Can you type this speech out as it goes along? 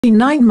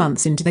9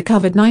 months into the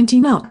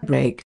COVID-19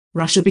 outbreak,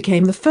 Russia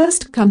became the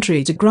first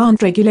country to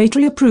grant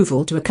regulatory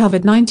approval to a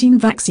COVID-19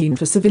 vaccine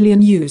for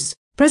civilian use,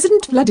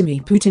 President Vladimir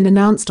Putin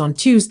announced on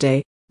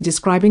Tuesday,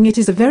 describing it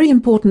as a very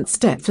important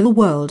step for the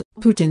world.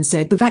 Putin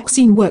said the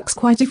vaccine works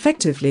quite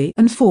effectively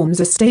and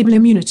forms a stable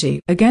immunity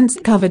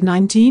against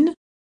COVID-19.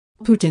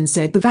 Putin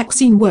said the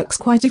vaccine works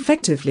quite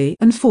effectively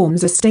and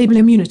forms a stable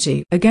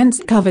immunity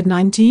against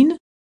COVID-19.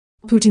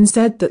 Putin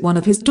said that one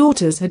of his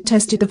daughters had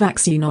tested the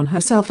vaccine on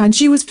herself and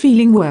she was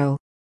feeling well.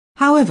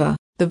 However,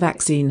 the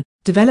vaccine,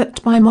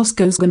 developed by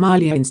Moscow's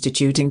Gamaleya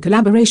Institute in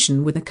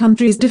collaboration with the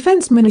country's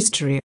defense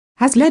ministry,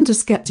 has led to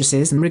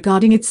skepticism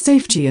regarding its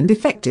safety and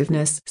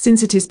effectiveness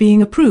since it is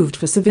being approved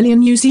for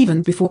civilian use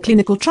even before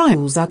clinical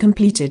trials are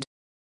completed.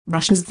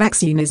 Russia's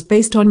vaccine is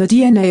based on the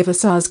DNA of a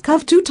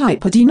SARS-CoV-2 type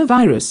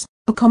adenovirus,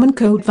 a common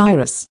cold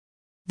virus.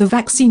 The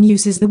vaccine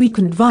uses the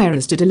weakened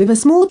virus to deliver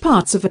small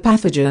parts of a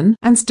pathogen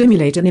and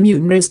stimulate an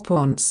immune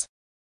response.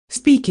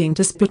 Speaking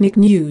to Sputnik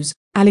News,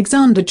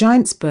 Alexander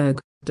Ginsberg,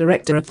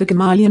 director of the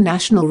Gamaleya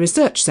National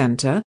Research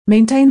Center,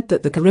 maintained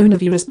that the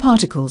coronavirus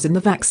particles in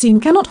the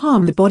vaccine cannot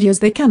harm the body as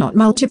they cannot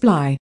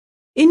multiply.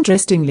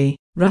 Interestingly,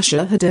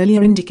 Russia had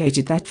earlier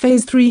indicated that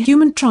Phase 3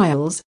 human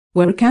trials,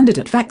 where a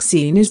candidate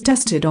vaccine is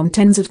tested on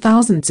tens of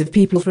thousands of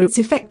people for its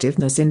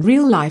effectiveness in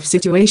real-life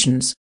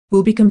situations,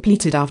 will be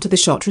completed after the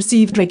shot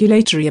received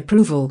regulatory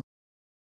approval.